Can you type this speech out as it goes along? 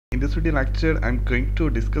this video lecture I'm going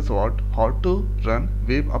to discuss about how to run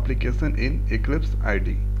web application in Eclipse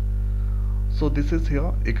IDE. So this is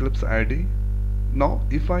here Eclipse IDE. Now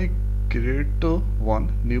if I create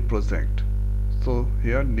one new project, so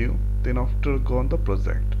here new, then after go on the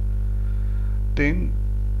project, then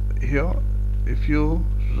here if you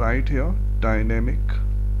write here dynamic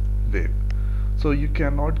web, so you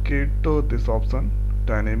cannot get this option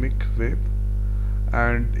dynamic web.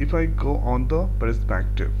 And if I go on the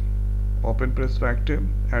perspective, open perspective,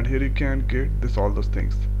 and here you can get this all those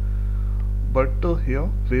things, but here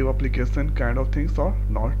web application kind of things are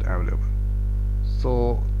not available.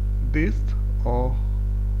 So this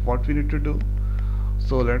what we need to do,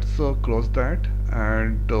 so let's close that,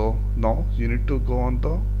 and now you need to go on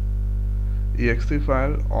the exe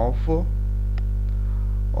file of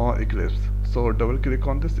Eclipse. So double click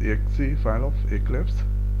on this exe file of Eclipse.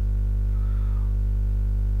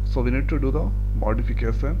 So we need to do the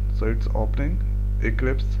modification. So it's opening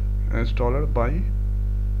Eclipse installer by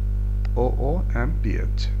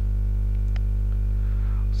oomph.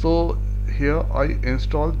 So here I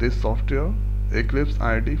install this software Eclipse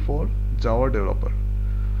IDE for Java developer.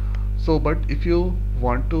 So but if you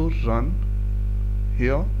want to run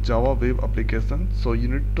here Java web application, so you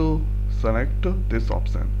need to select this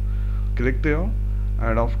option, click there,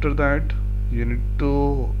 and after that you need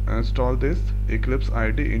to install this Eclipse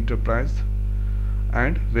IDE Enterprise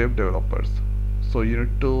and Web Developers. So you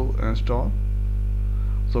need to install,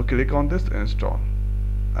 so click on this install,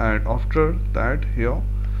 and after that here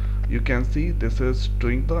you can see this is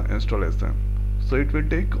doing the installation. So it will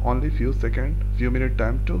take only few minute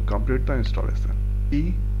time to complete the installation.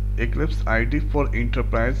 The Eclipse IDE for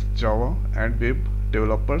Enterprise Java and Web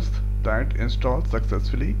Developers that installed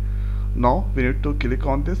successfully. Now we need to click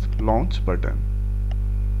on this launch button.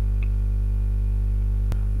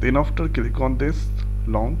 Then after click on this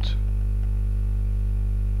launch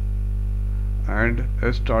and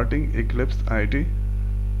starting Eclipse IDE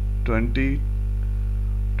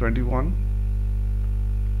 2021.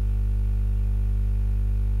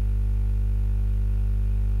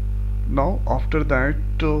 Now after that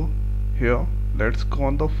here let's go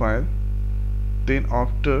on the file, then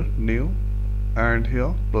after new, and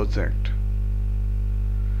here project.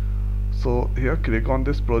 So here click on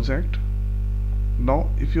this project. Now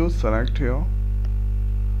if you select here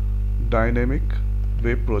dynamic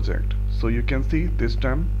web project, so you can see this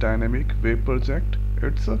time dynamic web project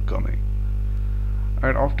it's coming.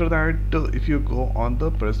 And after that if you go on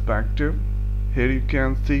the perspective, here you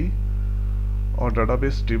can see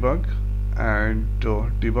database debug and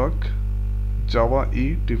debug Java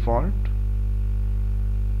E default,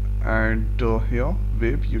 and here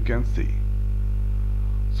web you can see.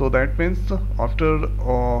 So that means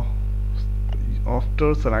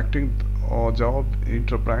after selecting Java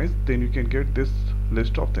Enterprise, then you can get this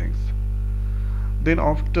list of things. Then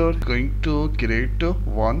after going to create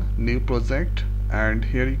one new project, and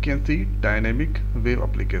here you can see dynamic web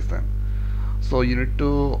application. So you need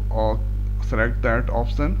to select that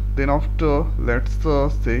option. Then after let's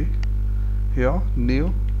say here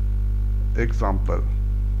new example,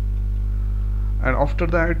 and after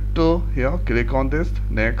that here click on this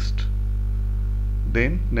next,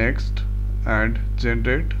 then next, and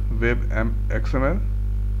generate web XML,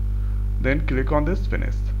 then click on this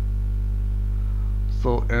finish.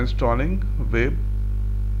 So installing web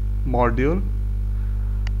module,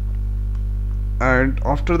 and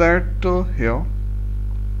after that here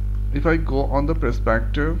if I go on the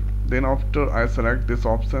perspective, then after I select this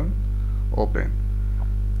option open.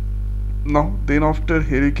 Now then after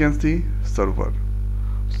here you can see server.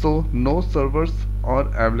 So no servers are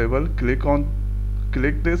available. Click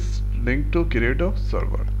this link to create a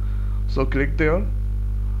server. So click there.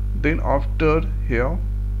 Then after here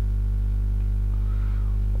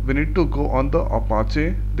we need to go on the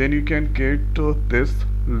Apache, then you can get this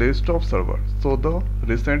list of servers. So the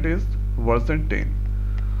recent is version 10.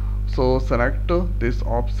 So select this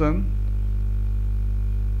option,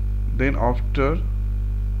 then after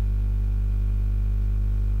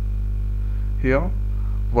here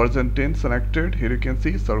version 10 selected, here you can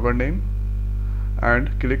see server name,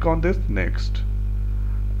 and click on this next,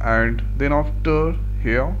 and then after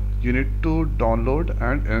here you need to download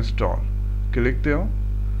and install, click there,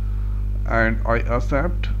 and I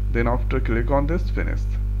accept, then after click on this finish.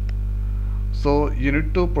 So you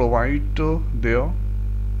need to provide there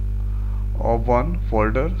one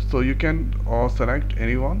folder, so you can select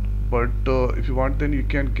anyone, but if you want then you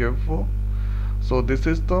can give so this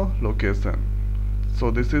is the location. So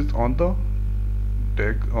this is on the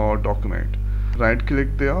document. Right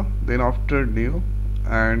click there, then after new,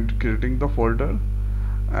 and creating the folder,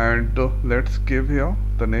 and let's give here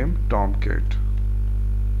the name tomcat.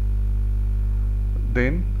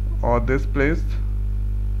 Then this place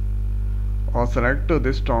select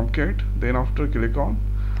this tomcat, then after click on.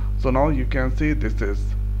 So now you can see this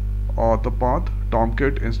is the path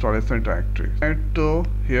tomcat installation directory. And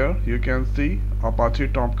here you can see Apache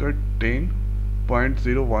Tomcat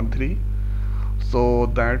 10.013. so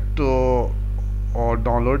that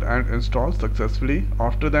download and install successfully.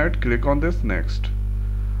 After that click on this next,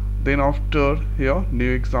 then after here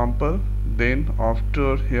new example, then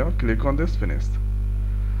after here click on this finish.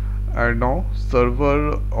 And now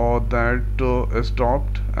server that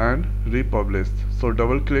stopped and republished, so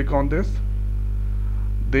double click on this.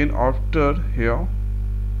 Then after here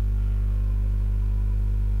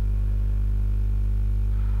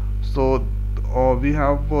so we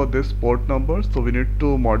have this port number, so we need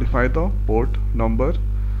to modify the port number.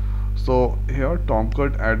 So here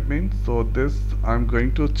tomcat admin, so this I'm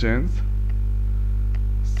going to change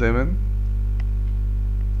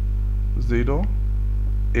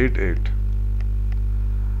 7088,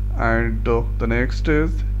 and the next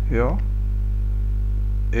is here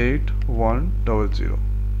 8100.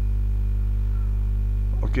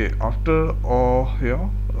 Okay, after here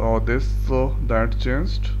this that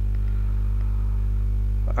changed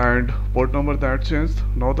and port number that changed.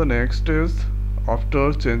 Now the next is,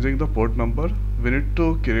 after changing the port number, we need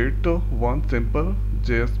to create one simple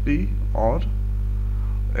JSP or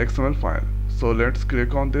XML file. So let's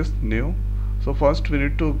click on this new. So first we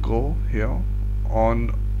need to go here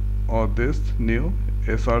on this new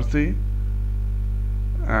src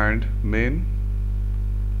and main,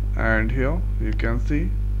 and here you can see.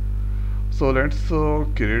 So let's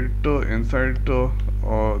create inside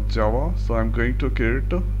Java. So I'm going to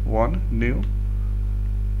create one new.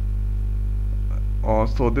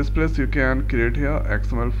 So this place you can create here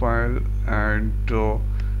XML file and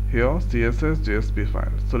here CSS JSP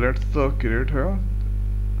file. So let's create here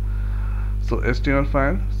so HTML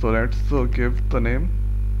file. So let's give the name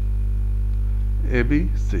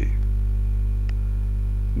ABC.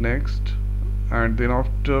 Next, and then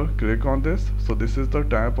after click on this. So this is the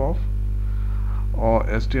type of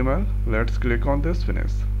HTML. Let's click on this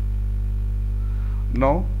finish.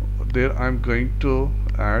 Now there I'm going to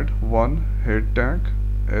add one head tag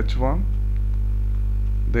h1,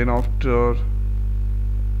 then after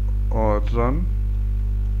run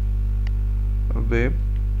web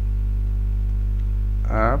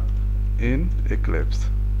app in Eclipse.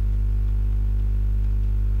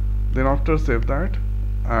 Then after save that,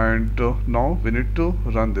 and now we need to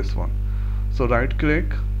run this one. So right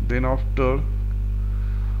click, then after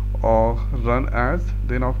run as,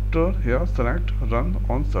 then after here select run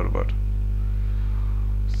on server.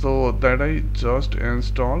 So that I just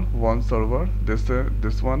install one server,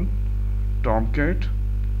 this one tomcat.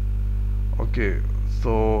 Okay,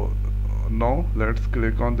 so now let's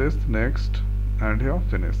click on this next and here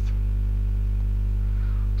finish.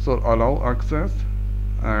 So allow access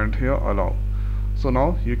and here allow. So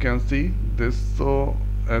now you can see this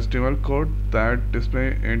HTML code that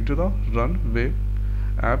display into the run web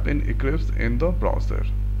app in Eclipse in the browser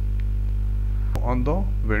on the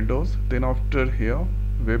Windows, then after here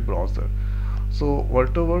web browser. So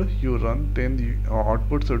whatever you run, then the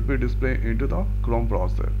output should be displayed into the Chrome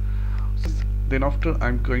browser. Then after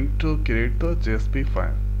I'm going to create the JSP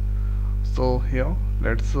file. So here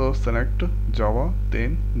let's select Java,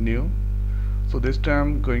 then new. So this time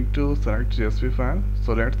I'm going to select JSP file.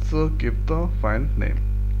 So let's give the file name.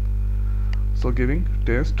 So giving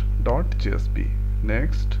test.jsp.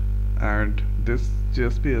 Next, and this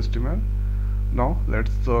JSP HTML. Now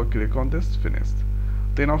let's click on this finish.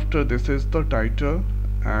 Then after this is the title,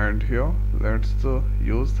 and here let's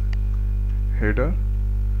use header.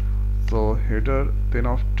 So header, then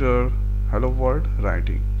after hello world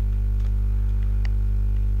writing.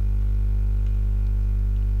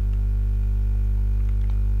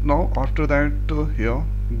 Now after that here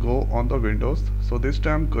go on the Windows. So this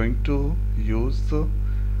time I'm going to use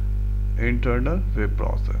internal web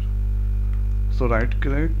browser. So right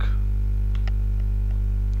click,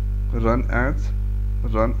 run as,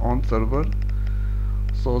 run on server.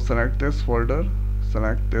 So select this folder,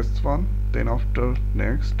 select this one, then after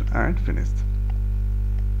next and finish.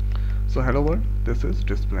 So hello world, this is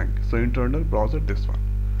displaying. So internal browser, this one.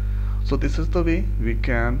 So this is the way we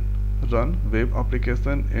can run web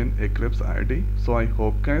application in Eclipse IDE. So I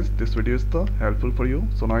hope guys this video is helpful for you.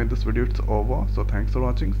 So now this video is over. So thanks for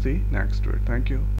watching. See you next video. Thank you.